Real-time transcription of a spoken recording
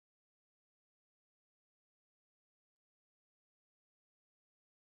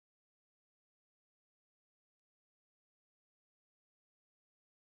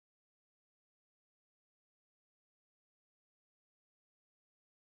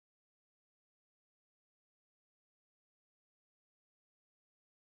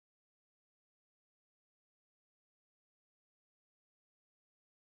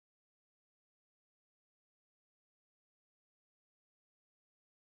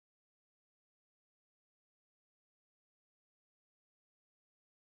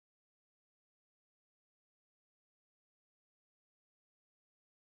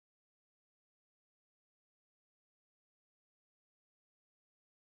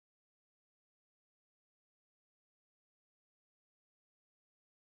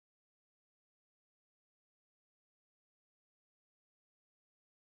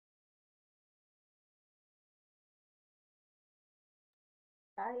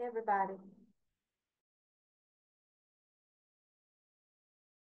Hi, everybody.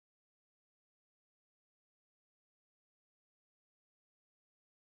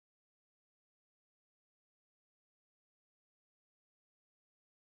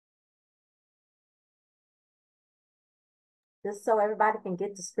 Just so everybody can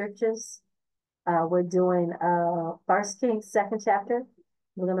get the scriptures, we're doing First Kings, second chapter.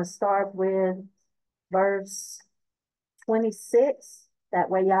 We're gonna start with verse 26. That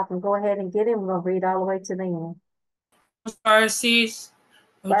way y'all can go ahead and get it. We're gonna read all the way to the end. I'm sorry, sis.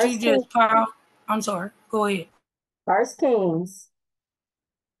 But you First King, just pop. I'm sorry. Go ahead. First Kings,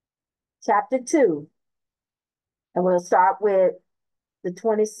 chapter 2. And we'll start with the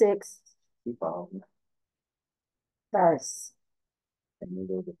 26th verse. Let me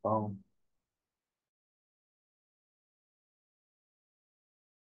go to the phone.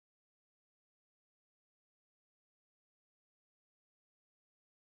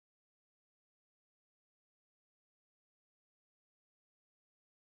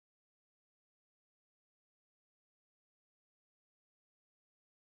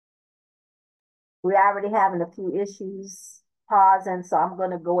 We're already having a few issues pausing, so I'm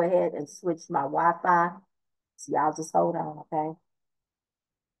gonna go ahead and switch my Wi-Fi. So y'all just hold on, okay?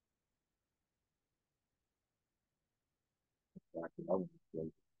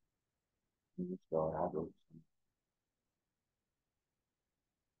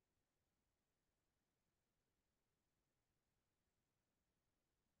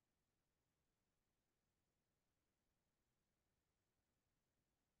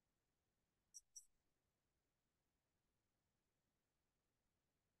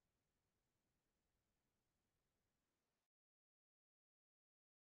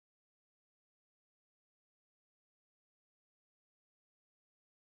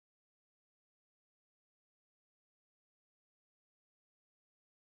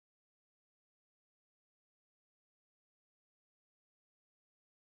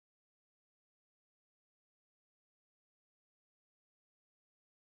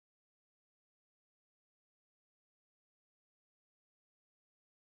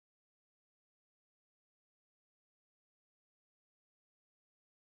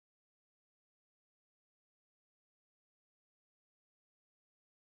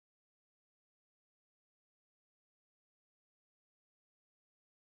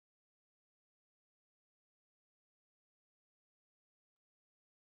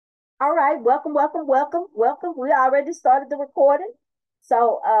 All right, welcome. We already started the recording.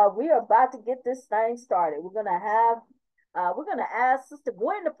 So we are about to get this thing started. We're gonna ask Sister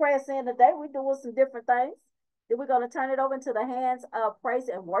Gwen to pray us in today. We're doing some different things. Then we're gonna turn it over into the hands of praise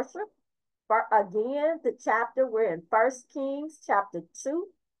and worship. For again, the chapter we're in First Kings chapter 2,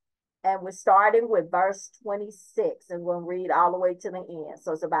 and we're starting with verse 26, and we'll read all the way to the end.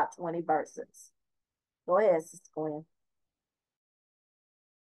 So it's about 20 verses. Go ahead, Sister Gwen.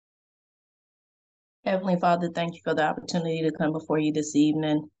 Heavenly Father, thank you for the opportunity to come before you this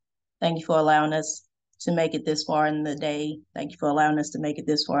evening. Thank you for allowing us to make it this far in the day. Thank you for allowing us to make it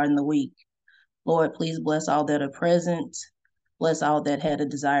this far in the week. Lord, please bless all that are present. Bless all that had a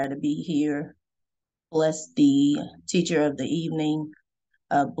desire to be here. Bless the teacher of the evening.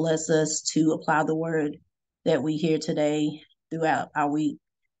 Bless us to apply the word that we hear today throughout our week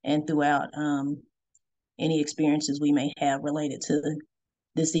and throughout any experiences we may have related to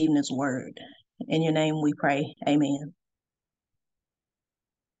this evening's word. In your name we pray. Amen.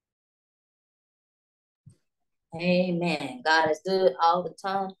 Amen. God is good all the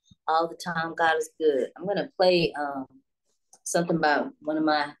time. All the time, God is good. I'm gonna play something about one of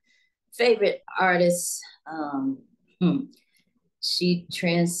my favorite artists. She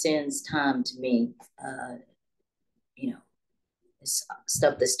transcends time to me. You know, it's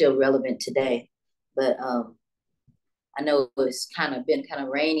stuff that's still relevant today. But I know it's been kind of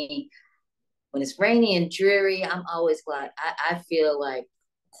rainy. When it's rainy and dreary, I'm always glad. I feel like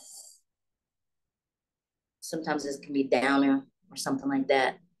sometimes it can be downer or something like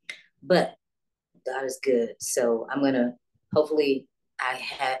that. But God is good. So I'm gonna hopefully I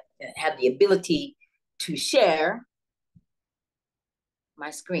have the ability to share my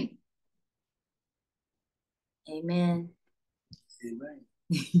screen. Amen. Amen.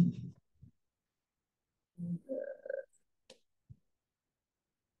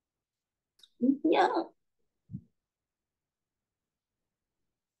 Yeah.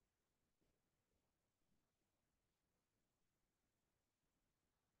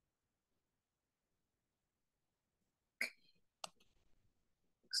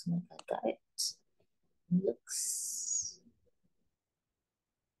 Looks like I got it. Looks.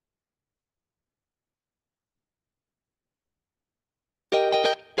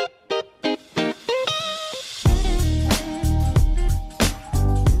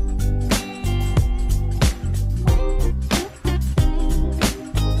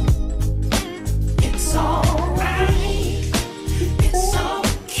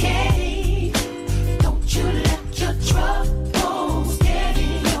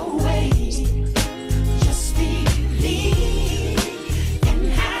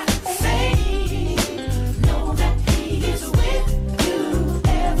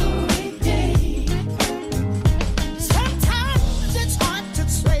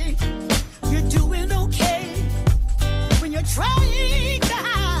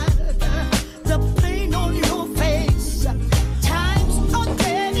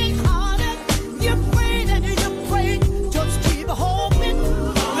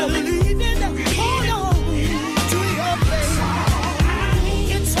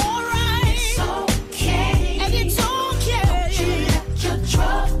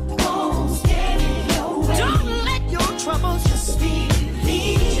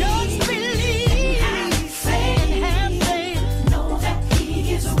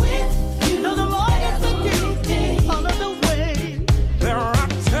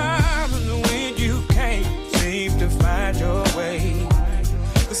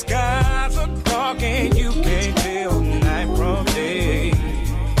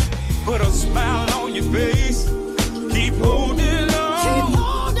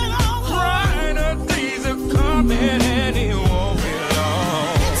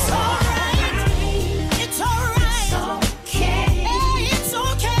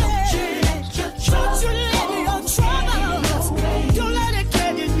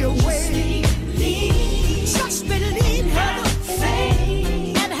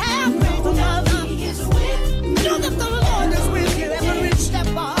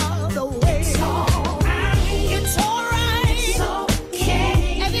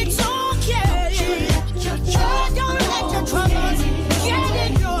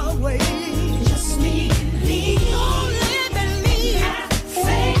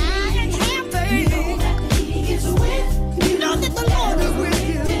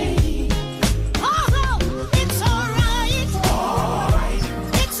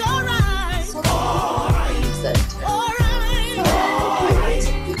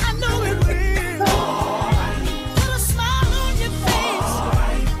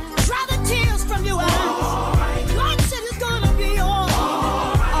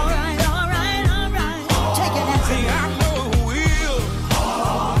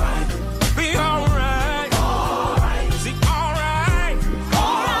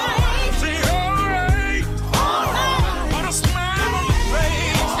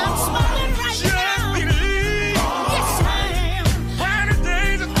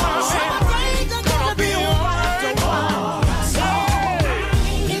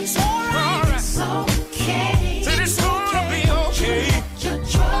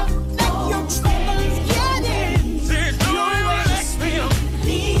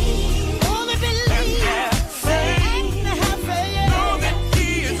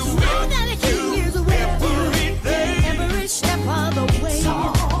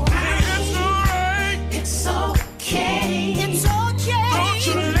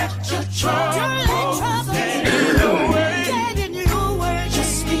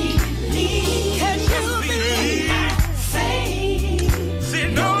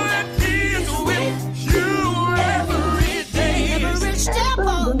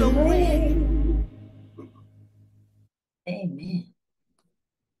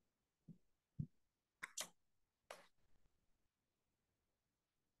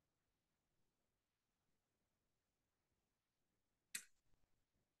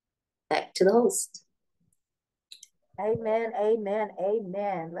 back to the host. Amen, amen,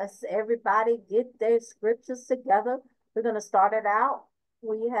 amen. Let's everybody get their scriptures together. We're going to start it out.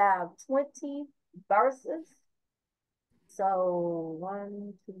 We have 20 verses. So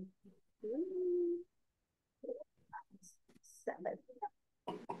 1, 2, 3, 4, 5,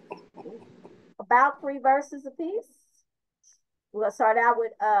 7. About 3 verses apiece. We're going to start out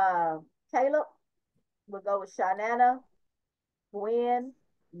with Caleb. We'll go with Shanana, Gwen,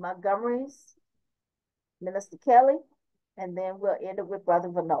 Montgomery's, Minister Kelly, and then we'll end it with Brother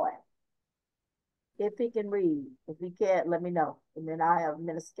Vanoy. If he can read. If he can't, let me know. And then I have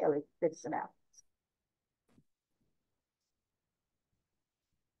Minister Kelly finishing out.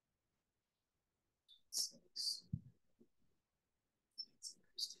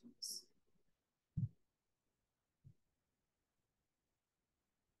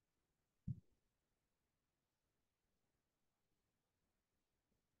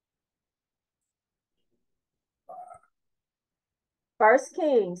 First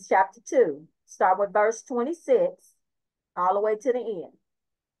Kings chapter 2. Start with verse 26 all the way to the end.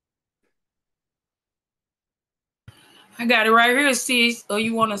 I got it right here, sis. Or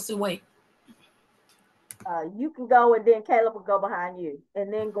you want us to wait? You can go, and then Caleb will go behind you,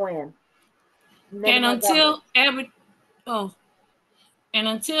 and then Gwen. And until Abathar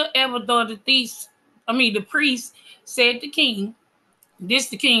the priest said to king, this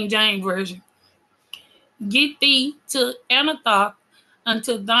the King James Version, get thee to Anathoth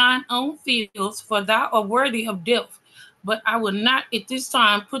unto thine own fields, for thou art worthy of death. But I will not at this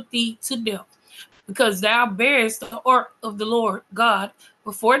time put thee to death, because thou bearest the ark of the Lord God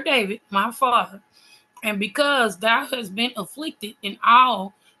before David my father, and because thou hast been afflicted in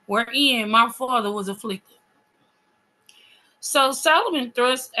all wherein my father was afflicted. So Solomon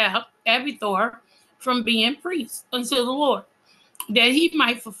thrust out Abiathar from being priest unto the Lord, that he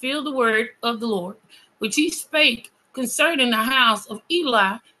might fulfill the word of the Lord, which he spake concerning the house of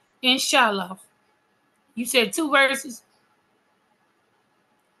Eli in Shiloh. You said 2 verses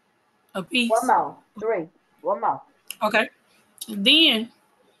apiece. 1 more. 3. 1 more. Okay. Then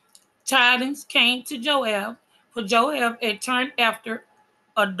tidings came to Joab, for Joab had turned after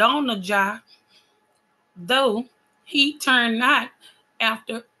Adonijah, though he turned not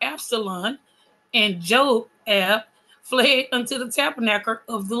after Absalom, and Joab fled unto the tabernacle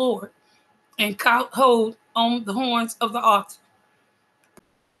of the Lord, and caught hold on the horns of the altar.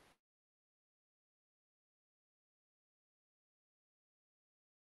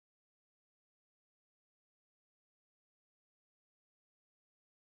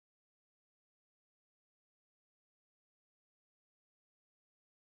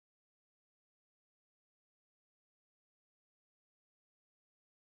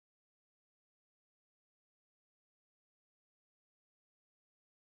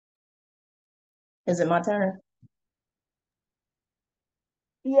 Is it my turn?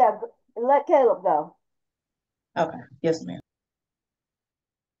 Yeah, let Caleb go. Okay. Yes, ma'am.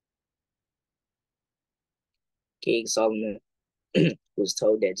 King Solomon was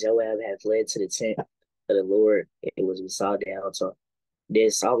told that Joab had fled to the tent of the Lord. It was beside the altar.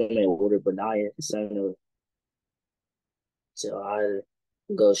 Then Solomon ordered Benaiah, son of Jehoiada,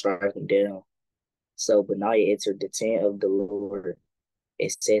 to go strike him down. So Benaiah entered the tent of the Lord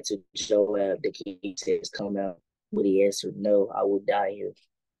and said to Joab, the king says, come out. But he answered, no, I will die here.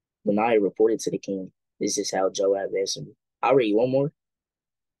 Benaiah reported to the king, this is how Joab answered me. I'll read one more.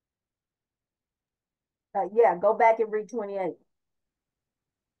 Yeah, go back and read 28.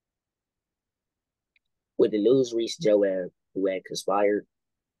 When the news reached Joab, who had conspired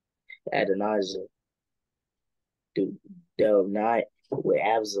Adonijah to delve not with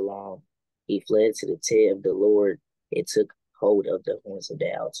Absalom, he fled to the tent of the Lord and took hold of the horns of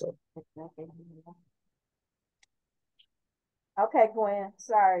the altar. Okay, Gwen.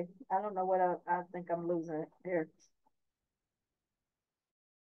 Sorry. I don't know what I think I'm losing it here.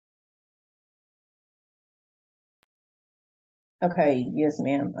 Okay, yes,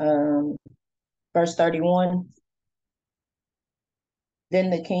 ma'am. Verse 31.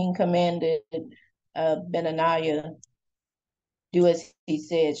 Then the king commanded Benaiah, do as he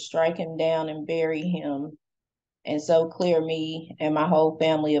said, strike him down and bury him, and so clear me and my whole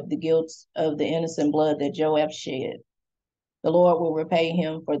family of the guilt of the innocent blood that Joab shed. The Lord will repay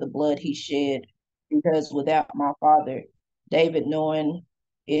him for the blood he shed, because without my father David knowing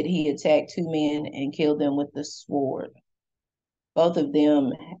it, he attacked 2 men and killed them with the sword. Both of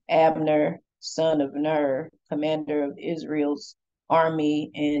them, Abner, son of Ner, commander of Israel's army,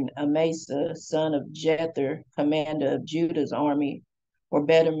 and Amasa, son of Jether, commander of Judah's army, were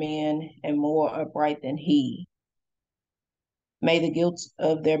better men and more upright than he. May the guilt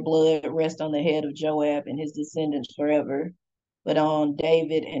of their blood rest on the head of Joab and his descendants forever, but on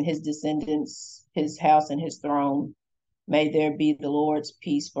David and his descendants, his house and his throne, may there be the Lord's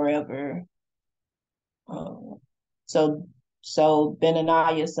peace forever. So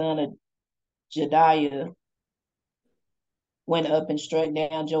Benaniah, son of Jediah, went up and struck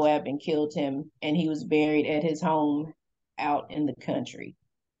down Joab and killed him, and he was buried at his home out in the country.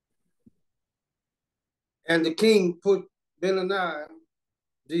 And the king put Benaniah,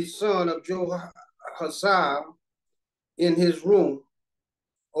 the son of Jehoiada, in his room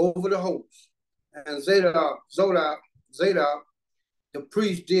over the host. And Zadok, the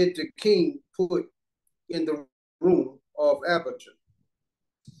priest, did the king put in the room of Abiathar.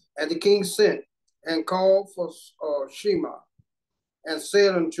 And the king sent and called for Shema, and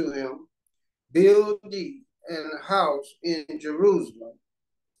said unto him, Build thee an house in Jerusalem,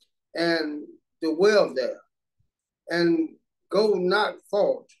 and dwell there, and go not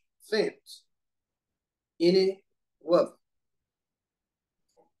forth thence any weather.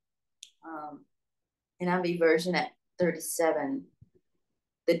 NIV version at 37.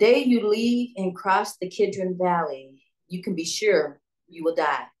 The day you leave and cross the Kidron Valley, you can be sure you will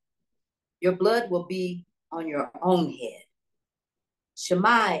die. Your blood will be on your own head.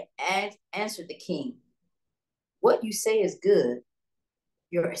 Shimei answered the king, What you say is good.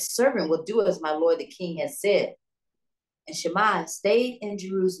 Your servant will do as my lord the king has said. And Shimei stayed in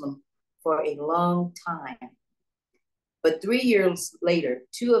Jerusalem for a long time. But 3 years later,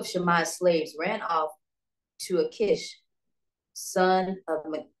 2 of Shimei's slaves ran off to Achish, son of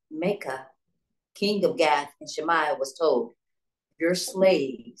Maacah, king of Gath, and Shimei was told, Your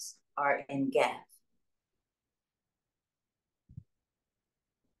slaves are in Gath.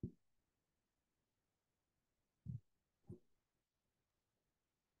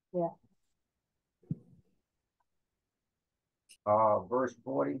 Yeah. Verse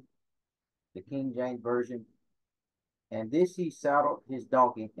 40, the King James Version. And this he saddled his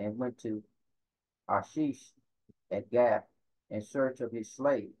donkey and went to Ashish at Gath in search of his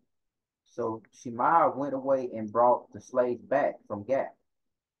slave. So Shimei went away and brought the slaves back from Gath.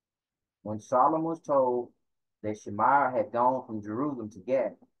 When Solomon was told that Shimei had gone from Jerusalem to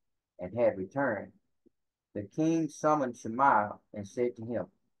Gath and had returned, the king summoned Shimei and said to him,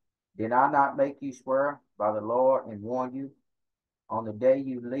 Did I not make you swear by the Lord and warn you? On the day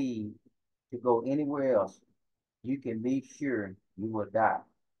you leave to go anywhere else, you can be sure you will die.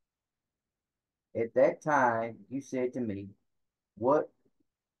 At that time, you said to me, What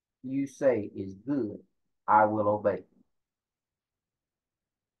you say is good, I will obey.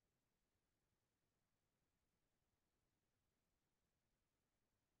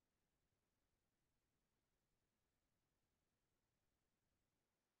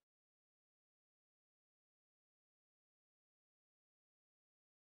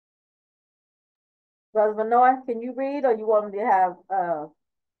 Brother Benoit, can you read, or you want me to have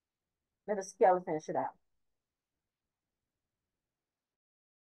Minister Kelly finish it out?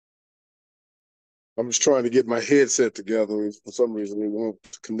 I'm just trying to get my headset together. For some reason, it won't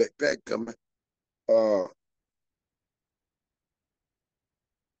connect back. It's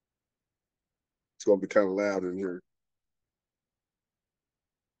going to be kind of loud in here.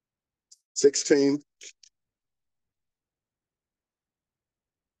 16.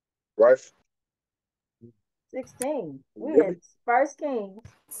 Right? 16. We in 1 Kings.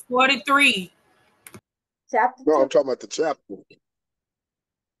 43. Chapter 2. No, I'm talking about the chapter.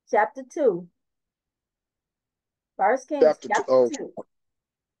 Chapter 2. 1 Kings chapter 2.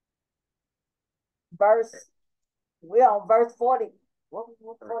 We're on verse 40. What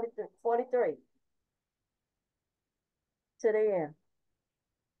 43? 43. To the end.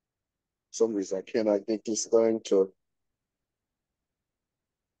 For some reason, I cannot get this thing to.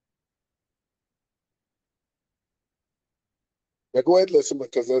 Now go ahead and listen,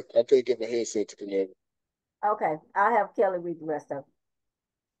 because I can't get my headset to connect. Okay, I'll have Kelly read the rest of it.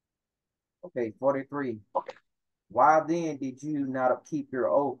 Okay, 43. Why then did you not keep your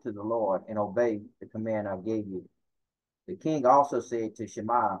oath to the Lord and obey the command I gave you? The king also said to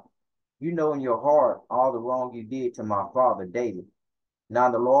Shimei, You know in your heart all the wrong you did to my father David.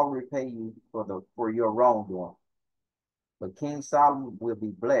 Now the Lord repay you for your wrongdoing. But King Solomon will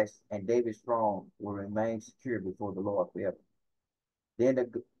be blessed, and David's throne will remain secure before the Lord forever. Then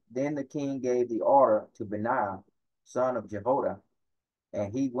the king gave the order to Benaiah, son of Jehoiada,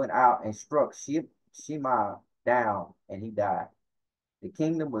 and he went out and struck Shimei down, and he died. The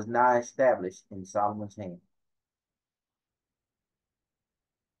kingdom was now established in Solomon's hand.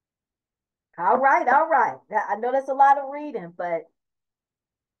 All right. I know that's a lot of reading, but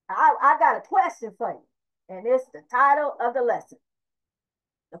I got a question for you. And it's the title of the lesson.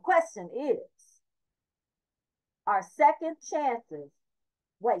 The question is, are second chances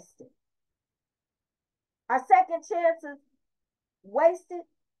wasted? Are second chances wasted?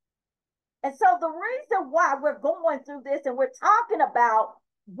 And so the reason why we're going through this and we're talking about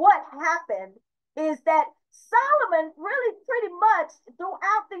what happened is that Solomon really pretty much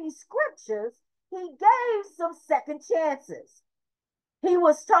throughout these scriptures, he gave some second chances. He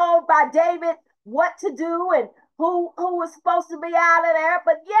was told by David what to do and who was supposed to be out of there,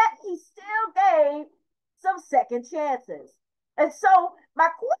 but yet he still gave some second chances. And so my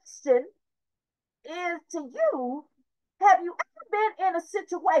question is to you, have you ever been in a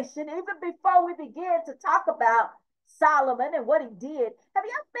situation, even before we begin to talk about Solomon and what he did, have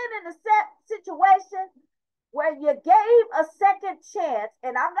you ever been in a situation where you gave a second chance,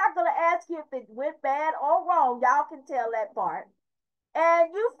 and I'm not going to ask you if it went bad or wrong, y'all can tell that part,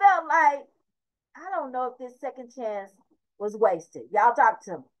 and you felt like, I don't know if this second chance was wasted? Y'all talk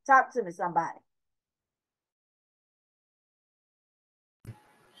to me, somebody.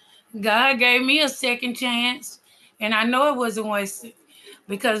 God gave me a second chance, and I know it wasn't wasted,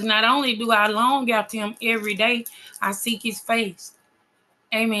 because not only do I long after him every day, I seek his face.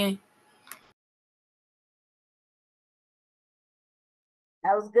 Amen.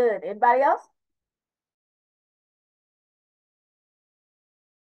 That was good. Anybody else?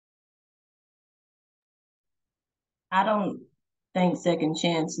 I don't think second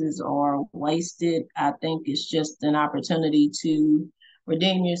chances are wasted. I think it's just an opportunity to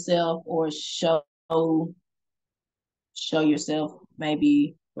redeem yourself or show yourself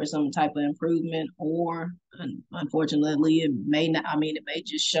maybe for some type of improvement, or unfortunately it may not. I mean, it may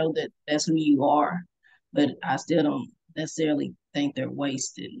just show that that's who you are, but I still don't necessarily think they're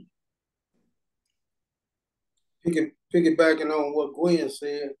wasted. Piggybacking on what Gwen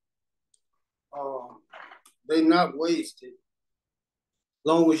said, they not wasted.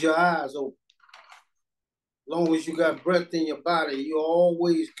 Long as your eyes open, long as you got breath in your body, you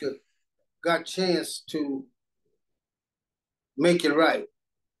always got chance to make it right.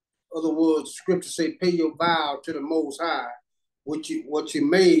 In other words, scripture say, pay your vow to the Most High, what you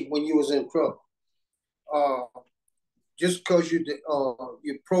made when you was in trouble. Just because you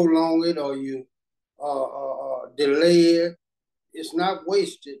prolong it or you delay it, it's not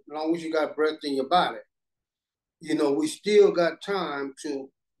wasted as long as you got breath in your body. You know, we still got time to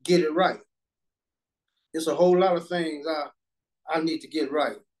get it right. It's a whole lot of things I need to get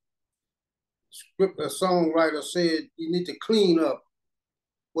right. A songwriter said, you need to clean up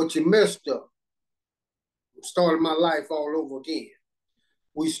what you messed up. Started my life all over again.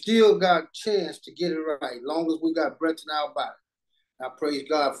 We still got a chance to get it right, long as we got breath in our body. I praise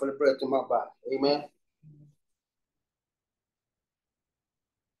God for the breath in my body. Amen.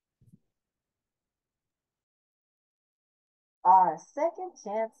 Are second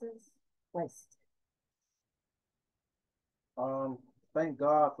chances wasted? Thank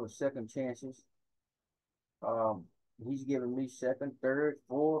God for second chances. He's given me second, third,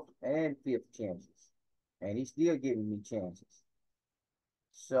 fourth, and fifth chances, and he's still giving me chances.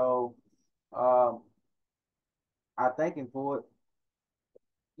 So, I thank him for it.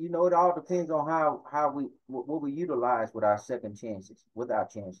 You know, it all depends on what we utilize with our second chances, with our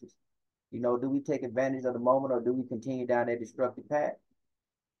chances. You know, do we take advantage of the moment, or do we continue down that destructive path?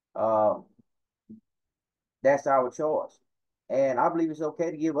 That's our choice. And I believe it's okay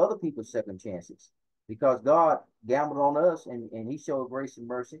to give other people second chances, because God gambled on us and he showed grace and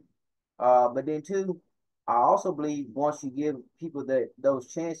mercy. But then too, I also believe once you give people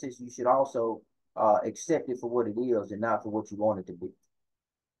those chances, you should also accept it for what it is and not for what you want it to be.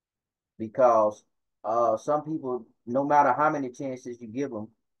 Because some people, no matter how many chances you give them,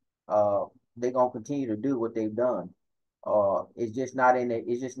 they're gonna continue to do what they've done. It's just not in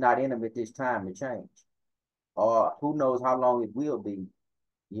them at this time to change. Or who knows how long it will be?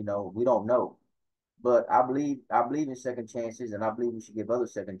 You know, we don't know. But I believe in second chances, and I believe we should give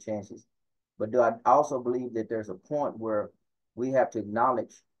others second chances. But I also believe that there's a point where we have to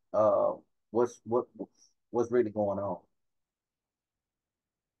acknowledge what's really going on.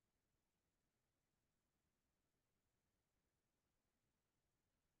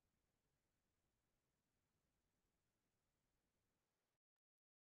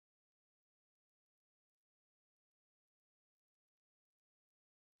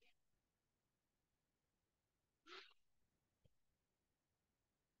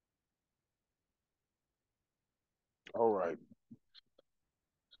 All right.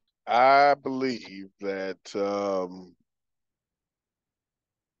 I believe that our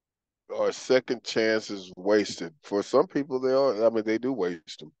second chance is wasted. For some people, they are. I mean, they do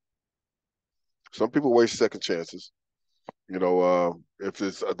waste them. Some people waste second chances, if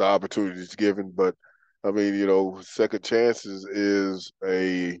it's the opportunity is given. But I mean, second chances is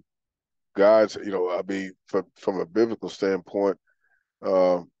a God's, from a biblical standpoint,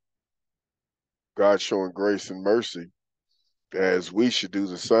 uh, God showing grace and mercy, as we should do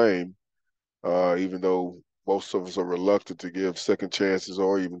the same, even though most of us are reluctant to give second chances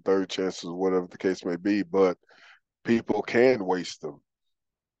or even third chances, whatever the case may be, but people can waste them.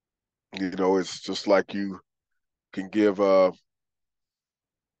 It's just like you can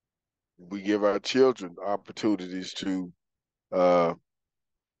we give our children opportunities uh,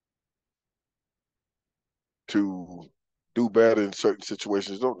 to do better in certain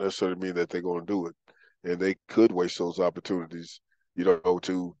situations. Don't necessarily mean that they're going to do it. And they could waste those opportunities,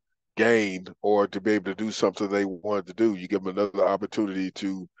 to gain or to be able to do something they wanted to do. You give them another opportunity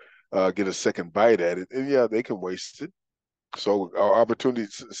to get a second bite at it. And yeah, they can waste it. So our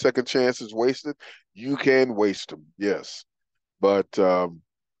opportunities, second chances wasted, you can waste them, yes. But, those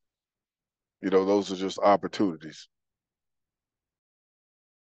are just opportunities.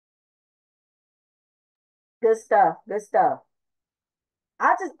 Good stuff. Good stuff.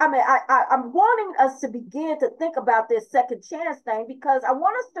 I'm wanting us to begin to think about this second chance thing, because I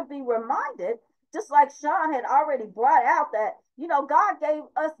want us to be reminded, just like Sean had already brought out, that, God gave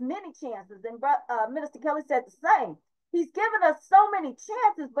us many chances. And Minister Kelly said the same. He's given us so many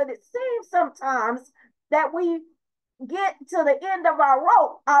chances, but it seems sometimes that we get to the end of our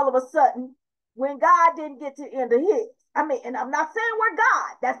rope all of a sudden when God didn't get to the end of his. And I'm not saying we're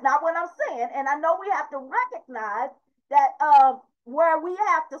God. That's not what I'm saying. And I know we have to recognize that where we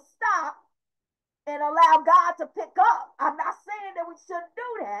have to stop and allow God to pick up. I'm not saying that we shouldn't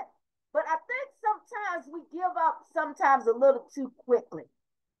do that, but I think sometimes we give up sometimes a little too quickly.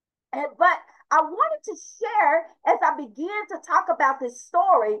 But I wanted to share as I begin to talk about this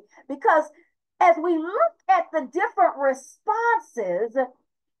story, because as we look at the different responses,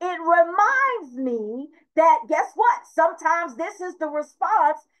 it reminds me that, guess what? Sometimes this is the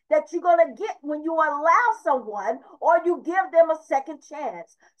response that you're going to get when you allow someone or you give them a second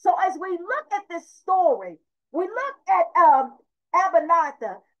chance. So as we look at this story, we look at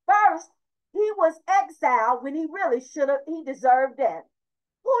Abinadab. First, he was exiled when he really he deserved death.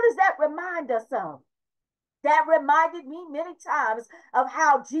 Who does that remind us of? That reminded me many times of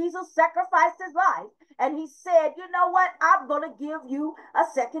how Jesus sacrificed his life. And he said, you know what? I'm going to give you a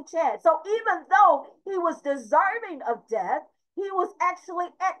second chance. So even though he was deserving of death, he was actually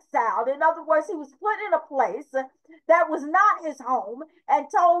exiled. In other words, he was put in a place that was not his home and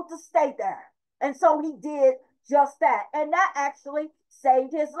told to stay there. And so he did just that. And that actually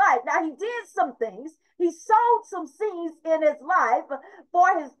saved his life. Now, he did some things. He sowed some seeds in his life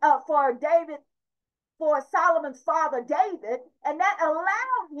for David, for Solomon's father David, and that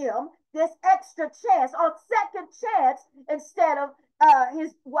allowed him this extra chance or second chance instead of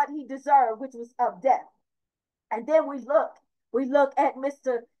what he deserved, which was of death. And then we look at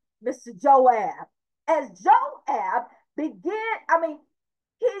Mr. Joab. As Joab began,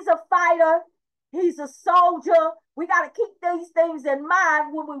 he's a fighter, he's a soldier. We got to keep these things in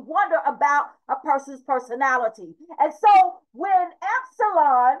mind when we wonder about a person's personality. And so when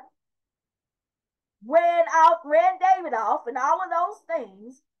Absalom ran David off and all of those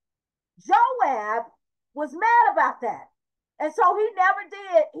things, Joab was mad about that. And so he never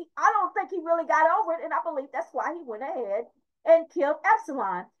did. I don't think he really got over it. And I believe that's why he went ahead and killed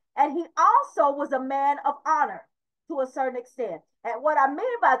Absalom. And he also was a man of honor to a certain extent. And what I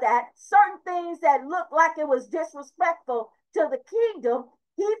mean by that, certain things that looked like it was disrespectful to the kingdom,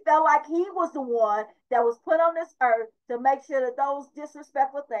 he felt like he was the one that was put on this earth to make sure that those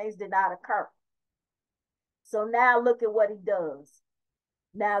disrespectful things did not occur. So now look at what he does.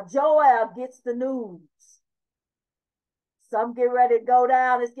 Now Joab gets the news. Some get ready to go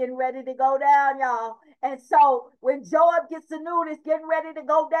down. It's getting ready to go down, y'all. And so when Joab gets the news, it's getting ready to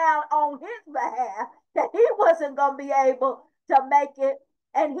go down on his behalf, that he wasn't going to be able to make it.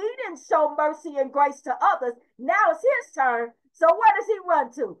 And he didn't show mercy and grace to others. Now it's his turn. So where does he run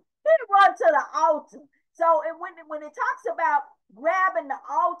to? He runs to the altar. So when it talks about grabbing the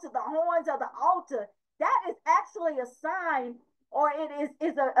altar, the horns of the altar, that is actually a sign, or it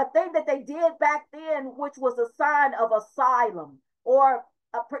is a thing that they did back then, which was a sign of asylum or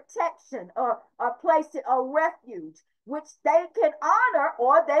a protection or a place, a refuge, which they can honor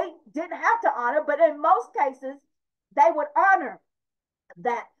or they didn't have to honor, but in most cases, they would honor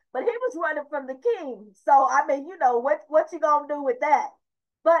that. But he was running from the king. So, what you gonna do with that?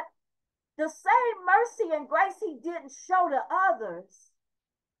 But the same mercy and grace he didn't show to others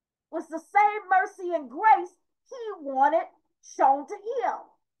was the same mercy and grace he wanted shown to him.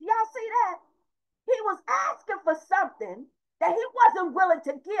 Y'all see that? He was asking for something that he wasn't willing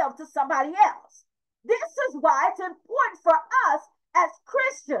to give to somebody else. This is why it's important for us as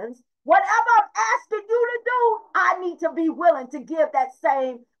Christians, whatever I'm asking you to do, I need to be willing to give that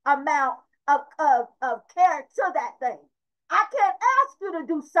same amount of care to that thing. I can't ask you to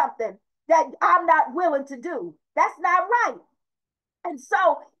do something that I'm not willing to do. That's not right. And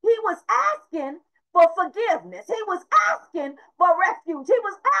so he was asking for forgiveness. He was asking for refuge. He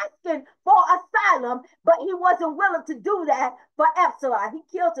was asking for asylum, but he wasn't willing to do that for Absalom. He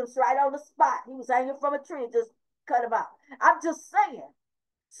killed him right on the spot. He was hanging from a tree and just cut him out. I'm just saying.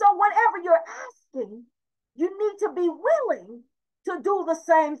 So whatever you're asking, you need to be willing to do the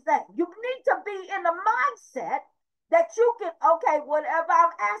same thing. You need to be in the mindset that you can, okay, whatever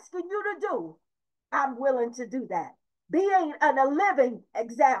I'm asking you to do, I'm willing to do that. Being a living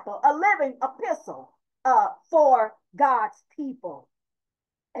example, a living epistle for God's people.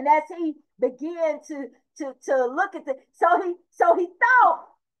 And as he began to look at so he thought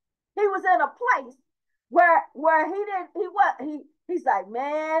he was in a place where he's like,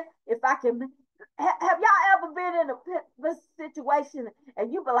 man, if I can, have y'all ever been in a situation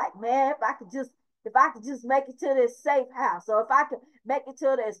and you be like, man, if I could just make it to this safe house, or if I could make it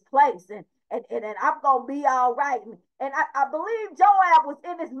to this place, and I'm gonna be all right. And I believe Joab was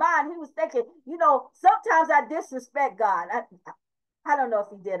in his mind. He was thinking, sometimes I disrespect God. I don't know if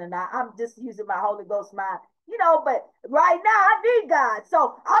he did or not. I'm just using my Holy Ghost mind. But right now I need God.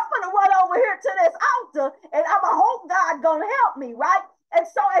 So I'm gonna run over here to this altar and I'm gonna hope God gonna help me, right? And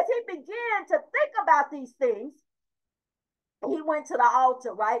so as he began to think about these things, he went to the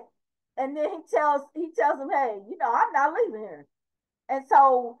altar, right? And then he tells him, hey, I'm not leaving here. And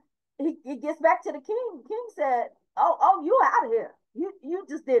so he gets back to the king. The king said, oh, you out of here. You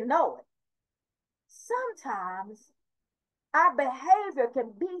just didn't know it. Sometimes our behavior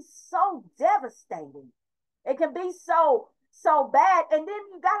can be so devastating. It can be so bad. And then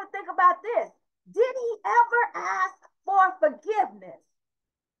you got to think about this. Did he ever ask for forgiveness?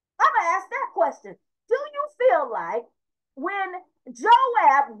 I'm going to ask that question. Do you feel like when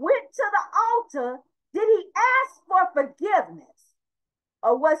Joab went to the altar, did he ask for forgiveness?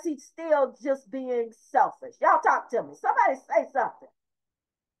 Or was he still just being selfish? Y'all talk to me. Somebody say something.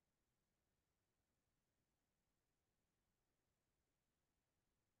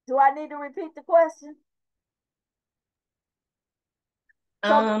 Do I need to repeat the question?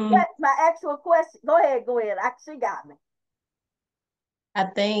 So that's my actual question. Go ahead. She got me. I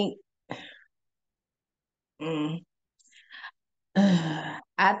think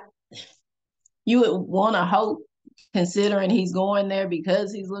you would want to hope, considering he's going there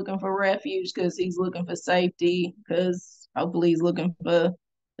because he's looking for refuge, because he's looking for safety, because hopefully he's looking for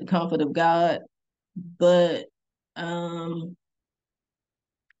the comfort of God. But of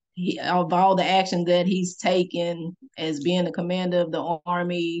all the actions that he's taken as being the commander of the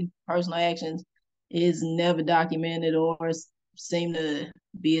army, personal actions is never documented or seem to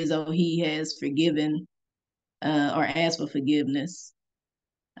be as though he has forgiven or asked for forgiveness.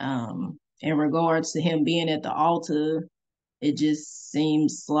 In regards to him being at the altar, it just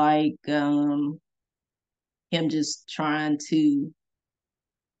seems like him just trying to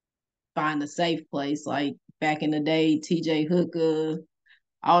find a safe place. Like back in the day, T.J. Hooker,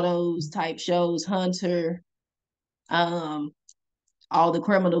 all those type shows, Hunter, all the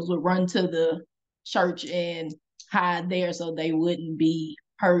criminals would run to the church and hide there so they wouldn't be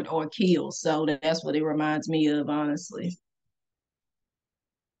hurt or killed. So that's what it reminds me of, honestly.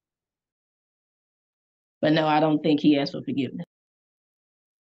 But no, I don't think he asked for forgiveness.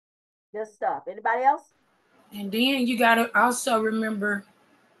 Good stuff. Anybody else? And then you got to also remember,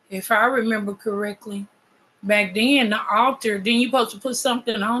 if I remember correctly, back then the altar, then you supposed to put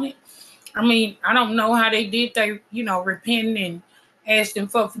something on it. I mean, I don't know how they did they, repenting and asking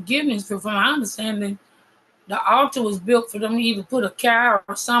for forgiveness. But from my understanding, the altar was built for them to either put a cow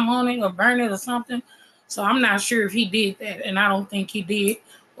or something on it or burn it or something. So I'm not sure if he did that, and I don't think he did.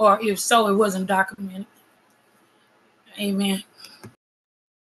 Or if so, it wasn't documented. Amen.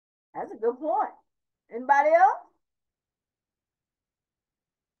 That's a good point. Anybody else?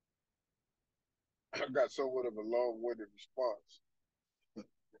 I got somewhat of a long-winded response.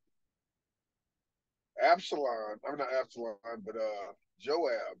 Absalom, I'm not Absalom, but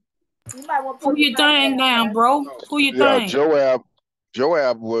Joab. You might want to put your thing down, bro. Pull your thing.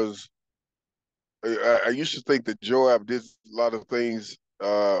 Joab was. I used to think that Joab did a lot of things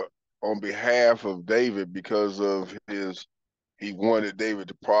on behalf of David because of he wanted David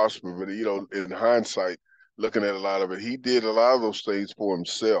to prosper. But in hindsight, looking at a lot of it, he did a lot of those things for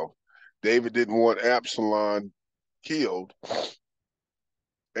himself. David didn't want Absalom killed,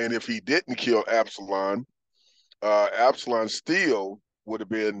 And if he didn't kill Absalom, Absalom still would have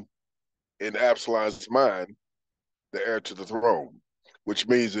been, in Absalom's mind, the heir to the throne. Which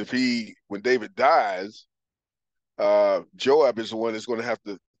means when David dies, Joab is the one that's going to have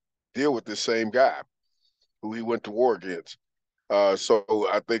to deal with this same guy who he went to war against. So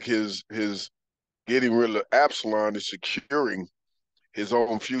I think his getting rid of Absalom is securing his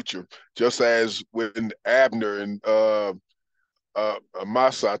own future, just as when Abner and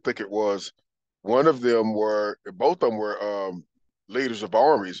Amasa, I think it was, both of them were leaders of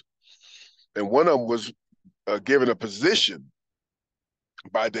armies, and one of them was given a position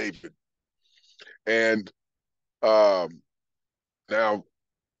by David. And now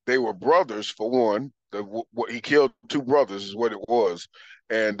they were brothers, for one. He killed two brothers is what it was.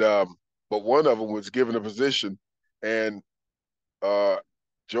 And but one of them was given a position, and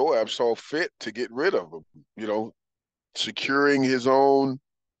Joab saw fit to get rid of him, securing his own.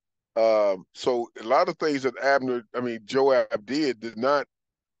 So a lot of things that Joab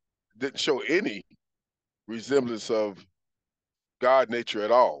didn't show any resemblance of God nature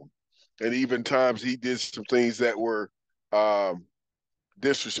at all. And even times he did some things that were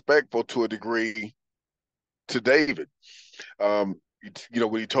disrespectful to a degree to David. When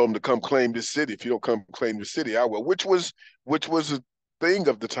he told him to come claim this city. If you don't come claim the city, I will. Which was a thing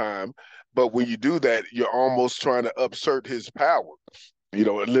of the time. But when you do that, you're almost trying to upsert his power, and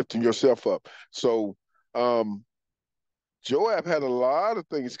lifting yourself up. So Joab had a lot of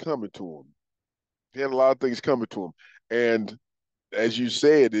things coming to him. He had a lot of things coming to him. And as you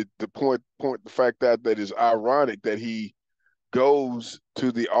said, the fact that is ironic that he goes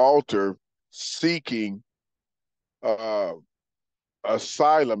to the altar seeking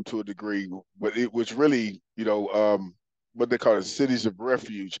asylum to a degree, but it was really, what they call it, cities of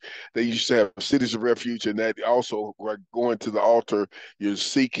refuge. They used to have cities of refuge, and that also, going to the altar, you're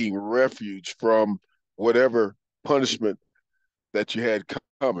seeking refuge from whatever punishment that you had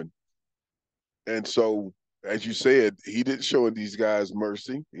coming. And so, as you said, he didn't show these guys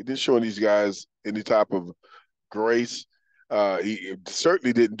mercy. He didn't show these guys any type of grace. He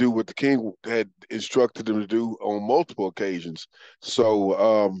certainly didn't do what the king had instructed him to do on multiple occasions.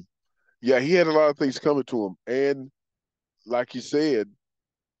 So, he had a lot of things coming to him. And like you said,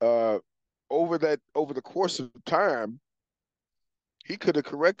 over the course of time, he could have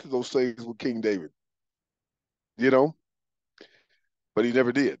corrected those things with King David, but he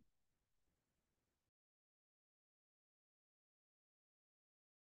never did.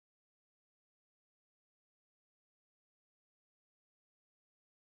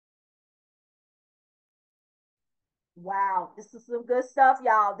 Wow, this is some good stuff,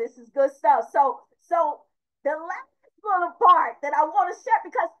 y'all. This is good stuff. So the last little part that I want to share,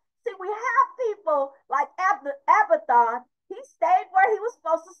 because see, we have people like Abathon. He stayed where he was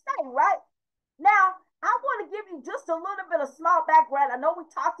supposed to stay, right? Now, I want to give you just a little bit of small background. I know we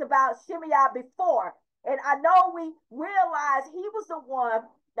talked about Shimei before, and I know we realized he was the one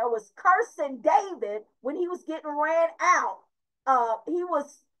that was cursing David when he was getting ran out. He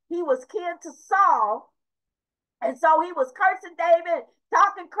was kin to Saul. And so he was cursing David,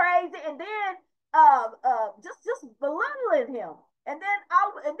 talking crazy, and then just belittling him. And then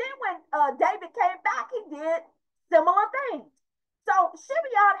when David came back, he did similar things. So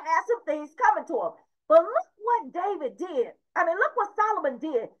Shimei had some things coming to him. But look what David did. Look what Solomon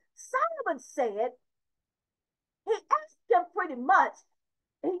did. Solomon said, he asked him pretty much,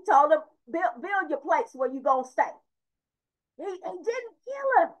 he told him, build your place where you're going to stay. He didn't kill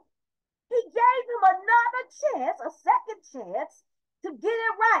him. He gave him another chance, a second chance, to get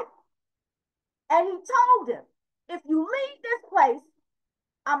it right. And he told him, if you leave this place,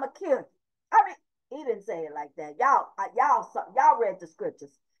 I'm going to kill you. He didn't say it like that. Y'all read the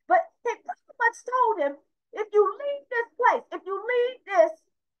scriptures. But he pretty much told him, if you leave this place, if you leave this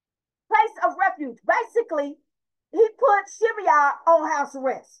place of refuge, basically, he put Shimei on house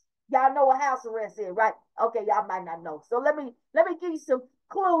arrest. Y'all know what house arrest is, right? Okay, y'all might not know. So let me give you some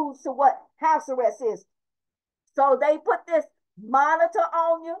clues to what house arrest is. So they put this monitor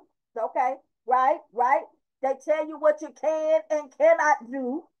on you, okay, right? They tell you what you can and cannot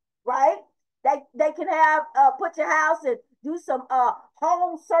do, right? They can have put your house and do some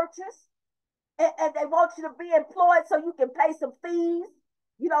home searches, and they want you to be employed so you can pay some fees.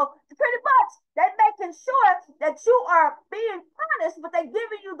 Pretty much they're making sure that you are being punished, but they're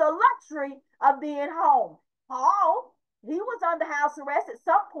giving you the luxury of being home. Paul, he was under house arrest at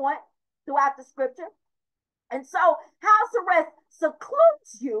some point throughout the scripture. And so house arrest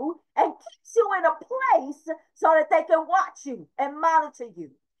secludes you and keeps you in a place so that they can watch you and monitor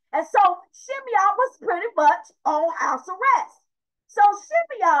you. And so Shimei was pretty much on house arrest. So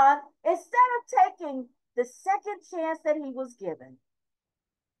Shimeon, instead of taking the second chance that he was given,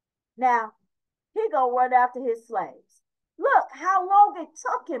 now he gonna run after his slaves. Look how long it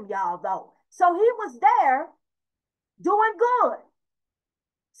took him, y'all, though. So he was there doing good.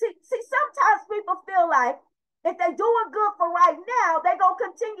 See, sometimes people feel like if they're doing good for right now, they're going to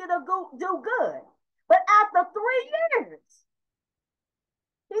continue to do good. But after 3 years,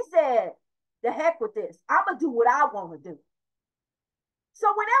 he said, the heck with this. I'm going to do what I want to do. So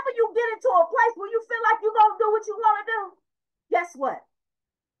whenever you get into a place where you feel like you're going to do what you want to do, guess what?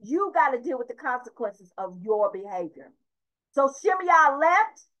 You got to deal with the consequences of your behavior. So Shimeon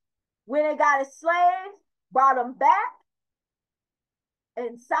left, went and got his slaves, brought them back.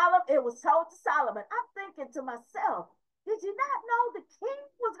 And Solomon, it was told to Solomon, I'm thinking to myself, did you not know the king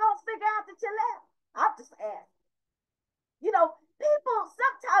was going to figure out that you left? I'm just asking. You know, people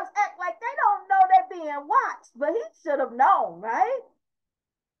sometimes act like they don't know they're being watched, but he should have known, right?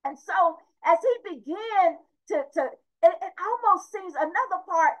 And so as he began it almost seems another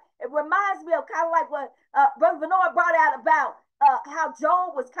part, it reminds me of kind of like what Brother Benoit brought out about how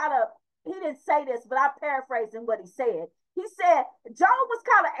Job was kind of, he didn't say this, but I'm paraphrasing what he said. He said Job was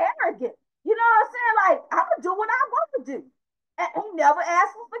kind of arrogant. You know what I'm saying? Like, I'm going to do what I want to do. And he never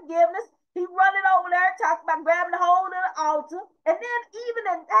asked for forgiveness. He running over there talking about grabbing the hold of the altar. And then even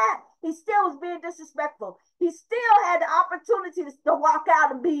in that, he still was being disrespectful. He still had the opportunity to walk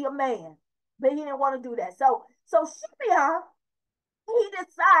out and be a man. But he didn't want to do that. So Shimeon, he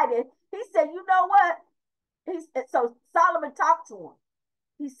decided, he said, you know what? So Solomon talked to him.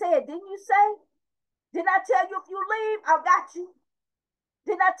 He said, didn't you say? Didn't I tell you if you leave, I got you?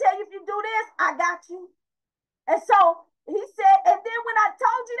 Didn't I tell you if you do this, I got you? And so he said, and then when I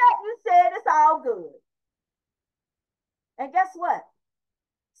told you that, you said it's all good. And guess what?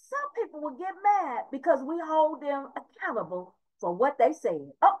 Some people will get mad because we hold them accountable for what they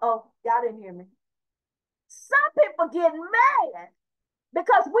said. Uh-oh, y'all didn't hear me. Some people get mad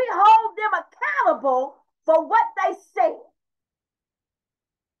because we hold them accountable for what they said.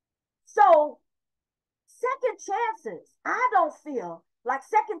 So second chances, I don't feel like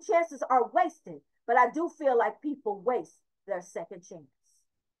second chances are wasted, but I do feel like people waste their second chance.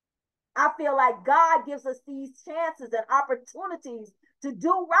 I feel like God gives us these chances and opportunities to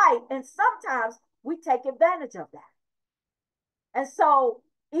do right, and sometimes we take advantage of that. And so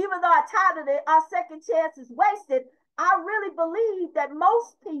even though I titled it, Our Second Chance is Wasted, I really believe that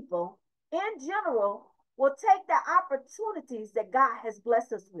most people in general will take the opportunities that God has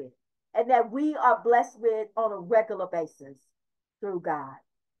blessed us with and that we are blessed with on a regular basis through God.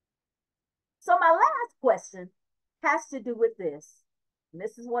 So my last question has to do with this. And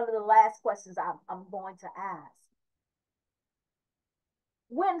this is one of the last questions I'm going to ask.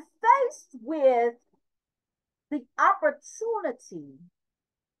 When faced with the opportunity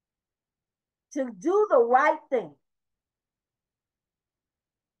to do the right thing,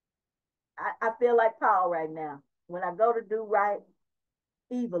 I feel like Paul right now. When I go to do right,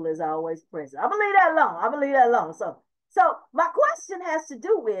 evil is always present. I believe that alone. So my question has to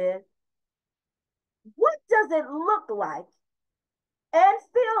do with, what does it look like and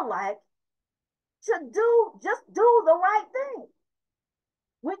feel like to just do the right thing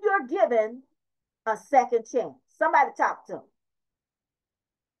when you're given a second chance? Somebody talk to them.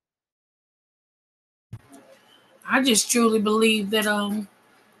 I just truly believe that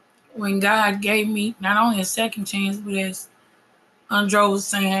when God gave me not only a second chance, but as Andre was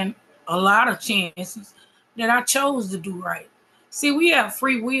saying, a lot of chances, that I chose to do right. See, we have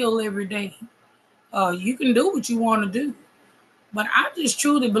free will every day. You can do what you want to do. But I just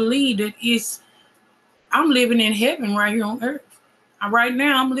truly believe that I'm living in heaven right here on earth. Right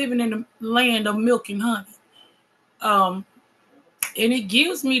now, I'm living in the land of milk and honey. And it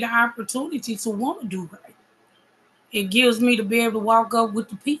gives me the opportunity to want to do right. It gives me to be able to walk up with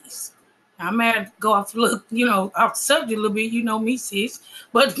the peace. I may have to go off, off the subject a little bit, you know me, sis.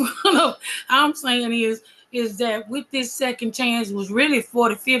 But what I'm saying is that with this second chance, it was really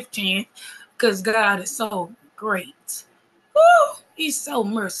 45th chance, because God is so great. Woo! He's so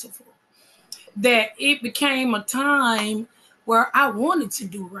merciful that it became a time where I wanted to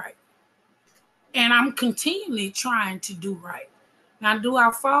do right. And I'm continually trying to do right. Now, do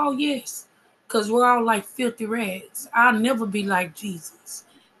I fall? Yes. Because we're all like filthy rags. I'll never be like Jesus.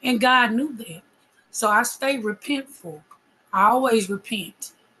 And God knew that. So I stay repentful. I always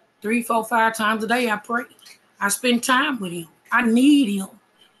repent. 3, 4, 5 times a day I pray. I spend time with him. I need him.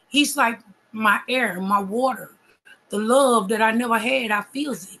 He's like my air, my water. The love that I never had, I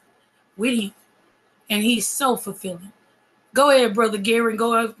feel it with him. And he's so fulfilling. Go ahead, Brother Gary, and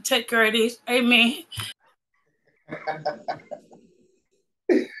go take care of this. Amen.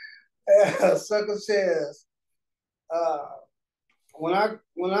 Second chance. When I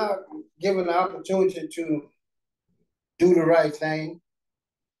given the opportunity to do the right thing,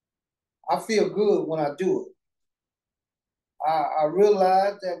 I feel good when I do it. I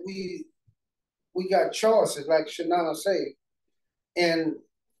realize that we got choices, like Shanana said, and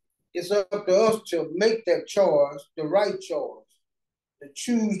it's up to us to make that choice, the right choice, to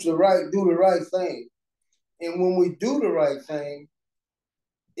choose the right, do the right thing. And when we do the right thing,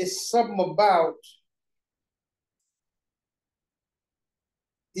 it's something about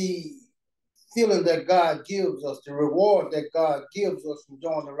the feeling that God gives us, the reward that God gives us from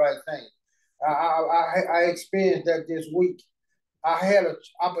doing the right thing. I experienced that this week. I had an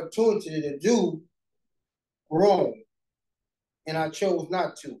opportunity to do wrong, and I chose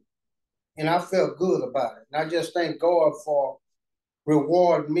not to. And I felt good about it. And I just thank God for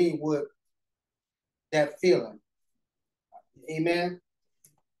rewarding me with that feeling. Amen.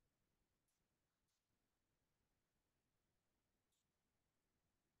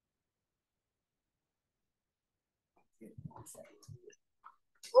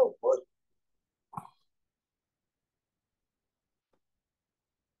 Oh, boy.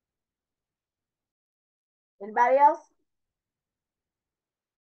 Anybody else?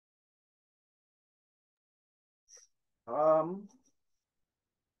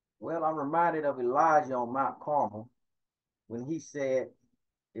 Well, I'm reminded of Elijah on Mount Carmel when he said,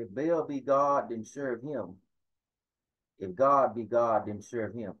 if Baal be God, then serve him. If God be God, then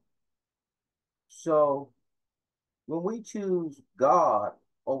serve him. So when we choose God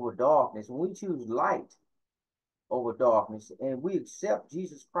over darkness, when we choose light over darkness, and we accept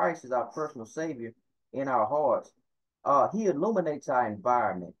Jesus Christ as our personal Savior in our hearts, he illuminates our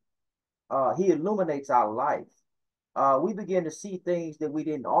environment. He illuminates our life. We begin to see things that we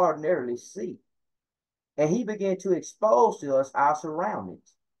didn't ordinarily see. And he began to expose to us our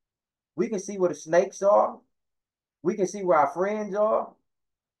surroundings. We can see where the snakes are. We can see where our friends are.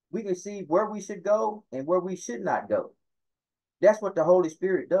 We can see where we should go and where we should not go. That's what the Holy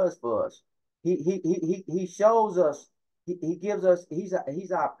Spirit does for us. He shows us, he gives us, he's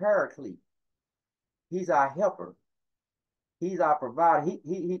our paraclete. He's our helper. He's our provider.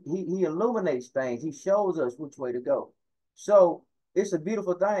 He illuminates things. He shows us which way to go. So it's a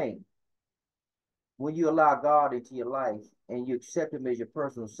beautiful thing when you allow God into your life and you accept him as your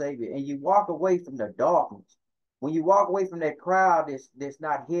personal Savior and you walk away from the darkness. When you walk away from that crowd that's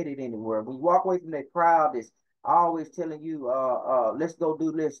not headed anywhere, when you walk away from that crowd that's always telling you, let's go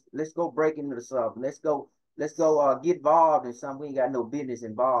do this, let's go break into something, let's go get involved in something we ain't got no business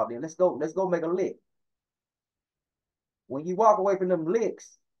involved in. Let's go make a lick. When you walk away from them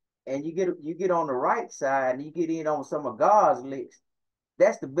licks and you get on the right side and you get in on some of God's licks,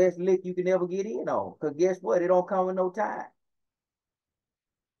 that's the best lick you can ever get in on. Because guess what? It don't come with no time.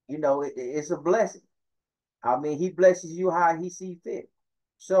 You know, it's a blessing. I mean, he blesses you how he sees fit.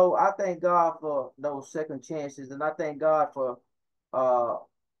 So I thank God for those second chances, and I thank God for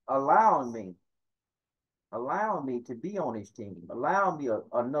allowing me to be on his team, allowing me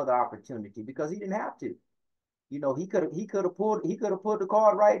another opportunity, because he didn't have to. You know, he could have pulled the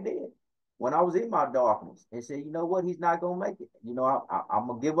card right there when I was in my darkness and said, you know what, he's not gonna make it. You know, I'm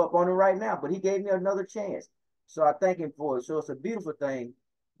gonna give up on him right now. But he gave me another chance, so I thank him for it. So it's a beautiful thing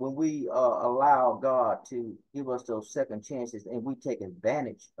when we allow God to give us those second chances and we take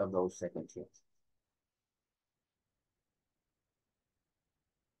advantage of those second chances.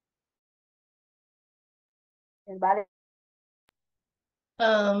 Anybody?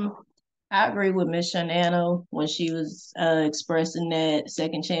 I agree with Miss Shanano when she was expressing that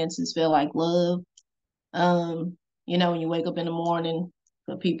second chances feel like love. You know, when you wake up in the morning,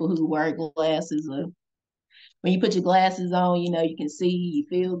 for people who wear glasses, when you put your glasses on, you know, you can see, you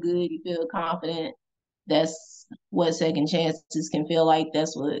feel good, you feel confident. That's what second chances can feel like.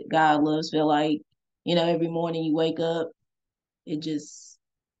 That's what God loves feel like. You know, every morning you wake up, it just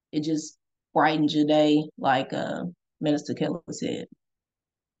brightens your day, like Minister Keller said.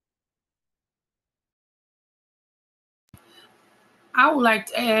 I would like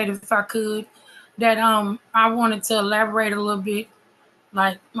to add, if I could, that I wanted to elaborate a little bit,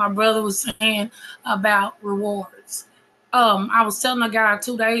 like my brother was saying about rewards. I was telling a guy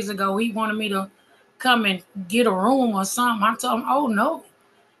 2 days ago, he wanted me to come and get a room or something. I told him, oh no,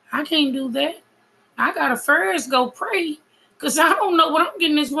 I can't do that. I gotta first go pray, because I don't know what I'm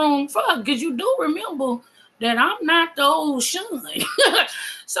getting this room for. Because you do remember that I'm not the old Sean.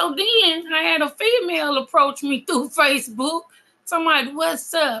 So then I had a female approach me through Facebook. Somebody,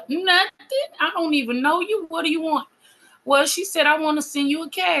 what's up? Nothing. I don't even know you. What do you want? Well, she said, I want to send you a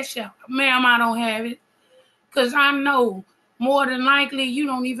cash out. Ma'am, I don't have it. Because I know more than likely you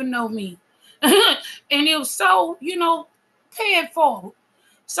don't even know me. And if so, pay it forward.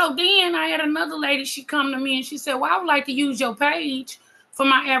 So then I had another lady, she come to me and she said, well, I would like to use your page for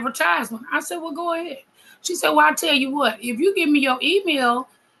my advertisement. I said, well, go ahead. She said, well, I'll tell you what, if you give me your email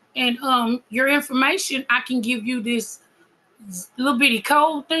and your information, I can give you this little bitty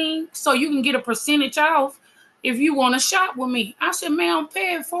code thing so you can get a percentage off if you want to shop with me. I said, ma'am,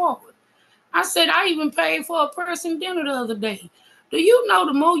 pay it forward. I said, I even paid for a person dinner the other day. Do you know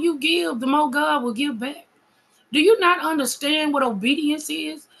the more you give, the more God will give back? Do you not understand what obedience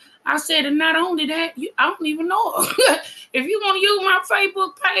is? I said, and not only that, I don't even know. If you want to use my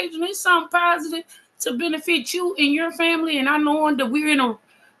Facebook page and it's something positive to benefit you and your family, and I know that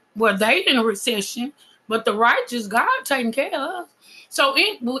we're they in a recession, but the righteous, God taking care of us. So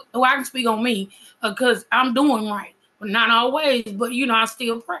I can speak on me because I'm doing right, but not always, but I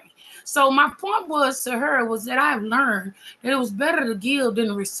still pray. So my point was to her was that I've learned that it was better to give than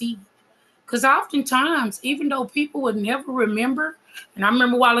to receive. Because oftentimes, even though people would never remember, and I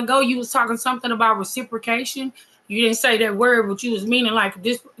remember a while ago you was talking something about reciprocation. You didn't say that word, but you was meaning like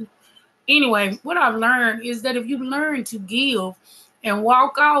this. Anyway, what I've learned is that if you learn to give and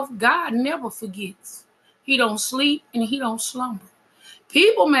walk off, God never forgets. He don't sleep and he don't slumber.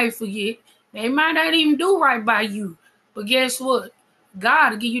 People may forget. They might not even do right by you. But guess what?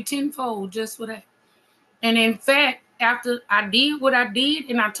 God will give you tenfold just for that. And in fact, after I did what I did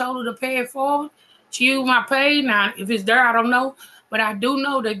and I told her to pay it forward, she used my pay. Now, if it's there, I don't know. But I do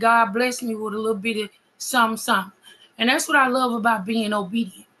know that God blessed me with a little bit of something. And that's what I love about being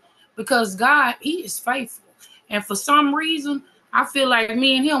obedient. Because God, he is faithful. And for some reason, I feel like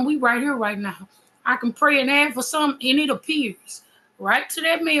me and him, we right here right now. I can pray and ask for something and it appears right to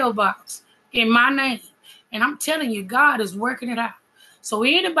that mailbox in my name. And I'm telling you, God is working it out. So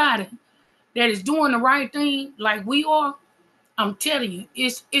anybody that is doing the right thing like we are, I'm telling you,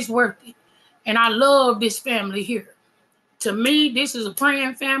 it's worth it. And I love this family here. To me, this is a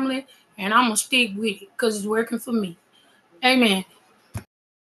praying family, and I'm going to stick with it because it's working for me. Amen.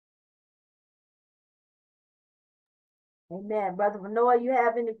 Amen. Brother Manoah, you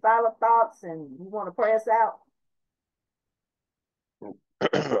have any final thoughts and you want to pray us out?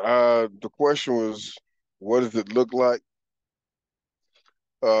 The question was, what does it look like?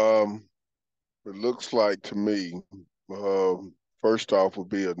 It looks like to me, first off would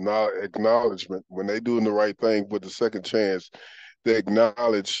be acknowledgement. When they doing the right thing with the second chance, they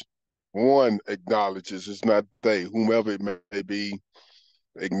acknowledges, it's not they, whomever it may be,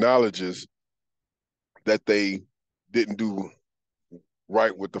 acknowledges that they didn't do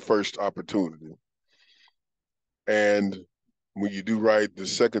right with the first opportunity. And when you do right, the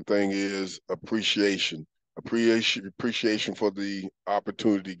second thing is appreciation for the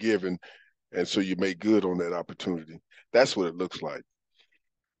opportunity given. And so you make good on that opportunity. That's what it looks like.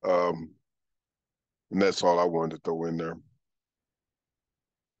 And that's all I wanted to throw in there.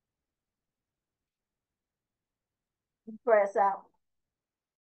 Pray us out.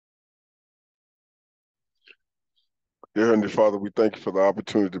 Dear Heavenly Father, we thank you for the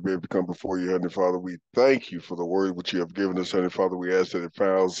opportunity to be able to come before you, Heavenly Father. We thank you for the word which you have given us, Heavenly Father. We ask that it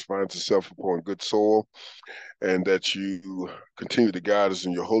finds itself upon good soil and that you continue to guide us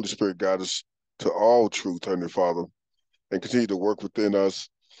and your Holy Spirit guide us to all truth, Heavenly Father, and continue to work within us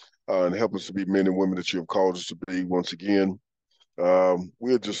and help us to be men and women that you have called us to be once again.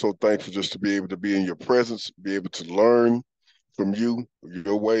 We are just so thankful just to be able to be in your presence, be able to learn from you,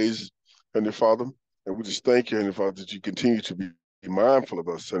 your ways, Heavenly Father. And we just thank you, Heavenly Father, that you continue to be mindful of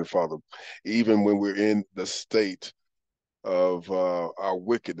us, Heavenly Father, even when we're in the state of our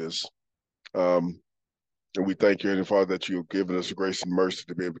wickedness. And we thank you, Heavenly Father, that you have given us grace and mercy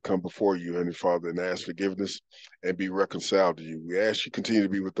to be able to come before you, Heavenly Father, and ask forgiveness and be reconciled to you. We ask you continue to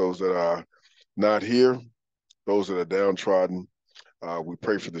be with those that are not here, those that are downtrodden. We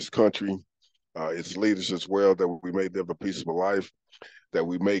pray for this country, its leaders as well, that we may live a peaceable life, that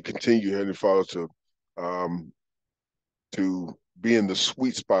we may continue, Heavenly Father, to be in the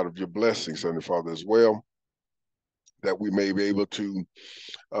sweet spot of your blessings, Heavenly Father, as well, that we may be able to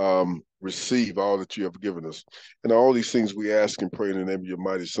receive all that you have given us. And all these things we ask and pray in the name of your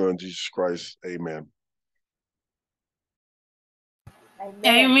mighty Son, Jesus Christ. Amen. Amen.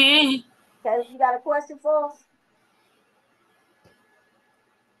 Amen. Okay, you got a question for us?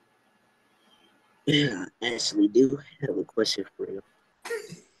 Yeah, I actually do have a question for you.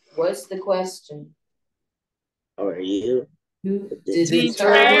 What's the question? Are you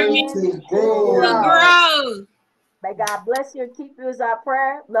Determined to grow. May God bless you and keep you is our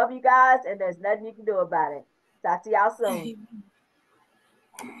prayer. Love you guys, and there's nothing you can do about it. Talk to y'all soon.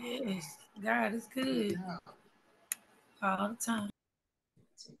 Yes, God is good. all the time.